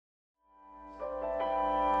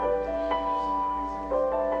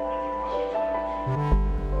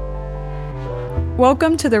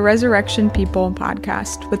Welcome to the Resurrection People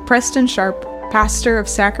podcast with Preston Sharp, pastor of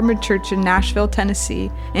Sacrament Church in Nashville,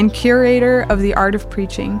 Tennessee, and curator of the Art of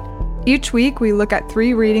Preaching. Each week, we look at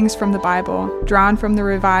 3 readings from the Bible, drawn from the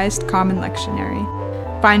Revised Common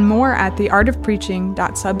Lectionary. Find more at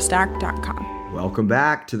theartofpreaching.substack.com. Welcome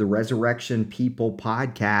back to the Resurrection People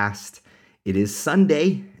podcast. It is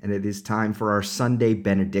Sunday, and it is time for our Sunday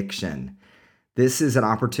Benediction. This is an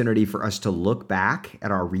opportunity for us to look back at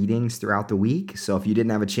our readings throughout the week. So if you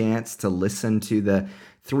didn't have a chance to listen to the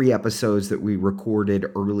 3 episodes that we recorded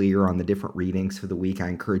earlier on the different readings for the week, I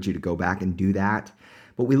encourage you to go back and do that.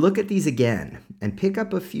 But we look at these again and pick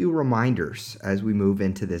up a few reminders as we move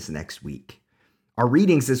into this next week. Our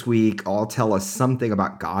readings this week all tell us something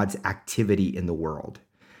about God's activity in the world.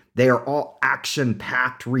 They are all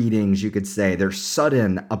action-packed readings, you could say. They're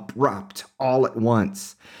sudden, abrupt, all at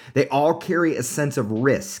once. They all carry a sense of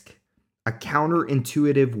risk, a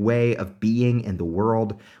counterintuitive way of being in the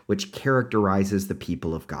world which characterizes the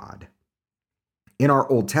people of God. In our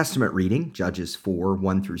Old Testament reading, Judges 4,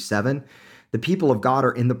 1 through 7, the people of God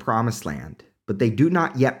are in the Promised Land, but they do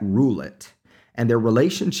not yet rule it, and their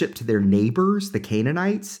relationship to their neighbors, the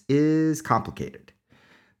Canaanites, is complicated.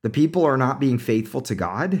 The people are not being faithful to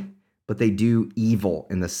God, but they do evil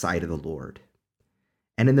in the sight of the Lord.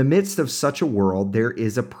 And in the midst of such a world, there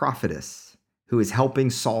is a prophetess who is helping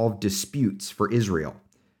solve disputes for Israel.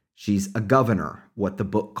 She's a governor, what the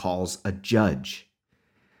book calls a judge.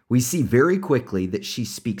 We see very quickly that she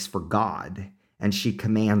speaks for God, and she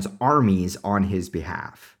commands armies on his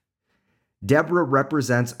behalf. Deborah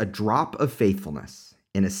represents a drop of faithfulness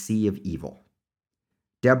in a sea of evil.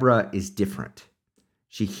 Deborah is different.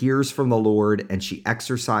 She hears from the Lord, and she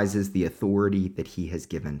exercises the authority that he has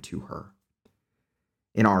given to her.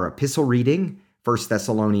 In our epistle reading, 1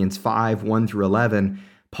 Thessalonians 5, 1 through 11,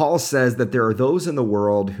 Paul says that there are those in the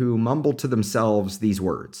world who mumble to themselves these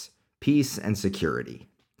words, peace and security.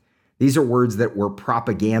 These are words that were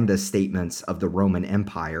propaganda statements of the Roman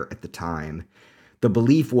Empire at the time. The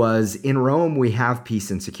belief was, in Rome we have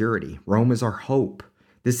peace and security. Rome is our hope.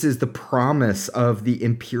 This is the promise of the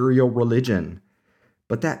imperial religion.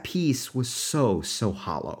 But that peace was so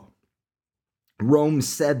hollow. Rome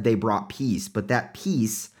said they brought peace, but that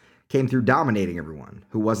peace came through dominating everyone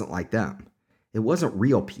who wasn't like them. It wasn't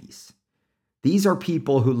real peace. These are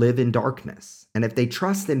people who live in darkness, and if they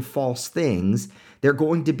trust in false things, they're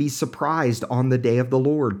going to be surprised on the day of the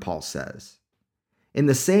Lord, Paul says. In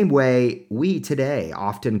the same way, we today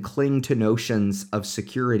often cling to notions of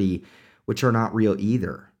security which are not real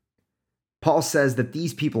either. Paul says that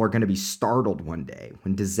these people are going to be startled one day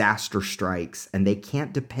when disaster strikes and they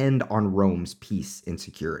can't depend on Rome's peace and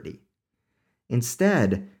security.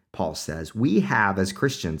 Instead, Paul says, we have as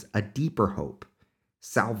Christians a deeper hope,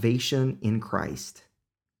 salvation in Christ.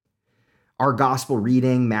 Our gospel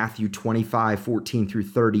reading, Matthew 25, 14 through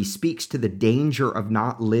 30, speaks to the danger of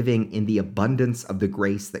not living in the abundance of the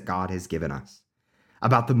grace that God has given us,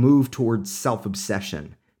 about the move towards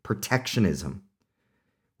self-obsession, protectionism.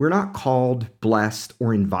 We're not called, blessed,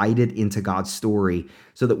 or invited into God's story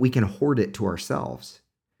so that we can hoard it to ourselves.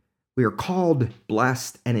 We are called,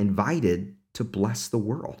 blessed, and invited to bless the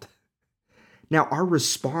world. Now, our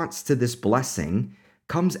response to this blessing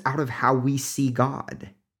comes out of how we see God.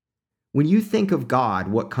 When you think of God,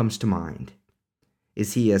 what comes to mind?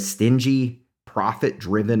 Is he a stingy,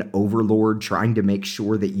 profit-driven overlord trying to make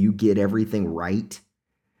sure that you get everything right?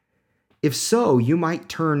 If so, you might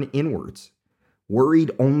turn inwards, worried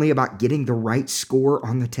only about getting the right score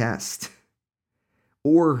on the test?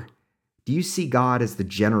 Or do you see God as the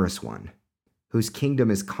generous one, whose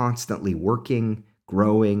kingdom is constantly working,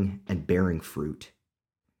 growing, and bearing fruit?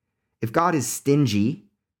 If God is stingy,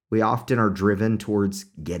 we often are driven towards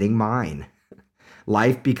getting mine.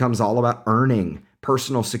 Life becomes all about earning,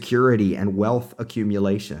 personal security, and wealth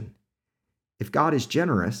accumulation. If God is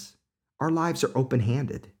generous, our lives are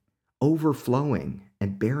open-handed, overflowing,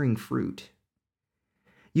 and bearing fruit.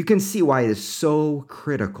 You can see why it is so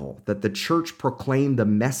critical that the church proclaim the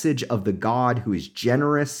message of the God who is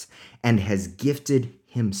generous and has gifted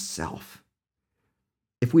himself.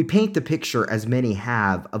 If we paint the picture, as many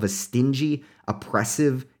have, of a stingy,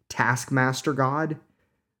 oppressive taskmaster God,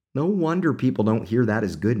 no wonder people don't hear that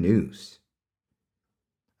as good news.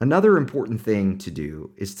 Another important thing to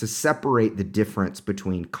do is to separate the difference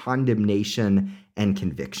between condemnation and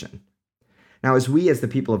conviction. Now, as we, as the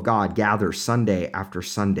people of God, gather Sunday after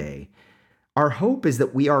Sunday, our hope is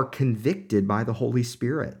that we are convicted by the Holy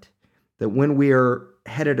Spirit, that when we are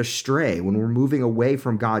headed astray, when we're moving away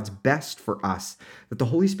from God's best for us, that the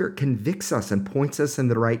Holy Spirit convicts us and points us in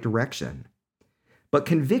the right direction. But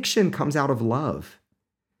conviction comes out of love.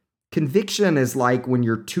 Conviction is like when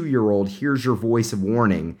your 2-year-old hears your voice of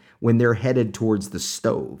warning when they're headed towards the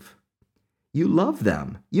stove. You love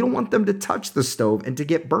them. You don't want them to touch the stove and to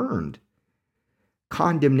get burned.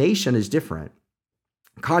 Condemnation is different.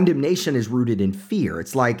 Condemnation is rooted in fear.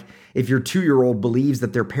 It's like if your 2-year-old believes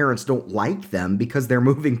that their parents don't like them because they're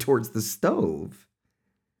moving towards the stove.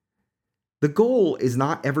 The goal is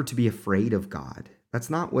not ever to be afraid of God. That's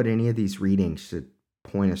not what any of these readings should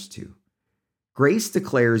point us to. Grace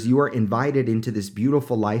declares you are invited into this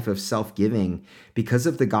beautiful life of self-giving because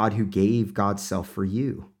of the God who gave God's self for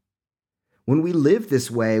you. When we live this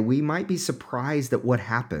way, we might be surprised at what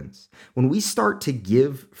happens. When we start to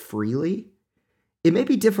give freely, it may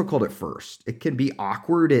be difficult at first. It can be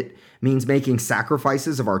awkward. It means making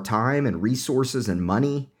sacrifices of our time and resources and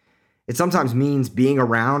money. It sometimes means being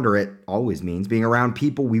around, or it always means being around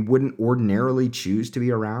people we wouldn't ordinarily choose to be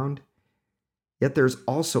around. Yet there's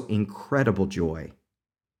also incredible joy.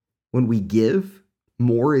 When we give,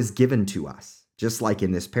 more is given to us, just like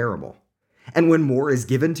in this parable. And when more is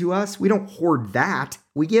given to us, we don't hoard that,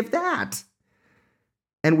 we give that.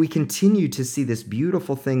 And we continue to see this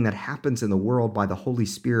beautiful thing that happens in the world by the Holy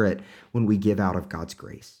Spirit when we give out of God's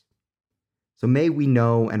grace. So may we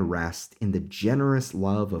know and rest in the generous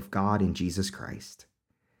love of God in Jesus Christ.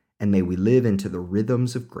 And may we live into the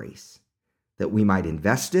rhythms of grace, that we might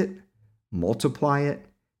invest it, multiply it,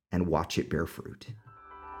 and watch it bear fruit.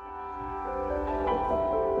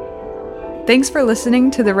 Thanks for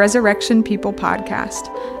listening to the Resurrection People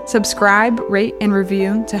podcast. Subscribe, rate, and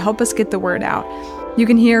review to help us get the word out. You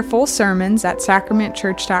can hear full sermons at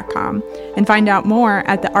sacramentchurch.com and find out more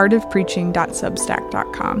at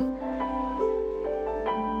theartofpreaching.substack.com.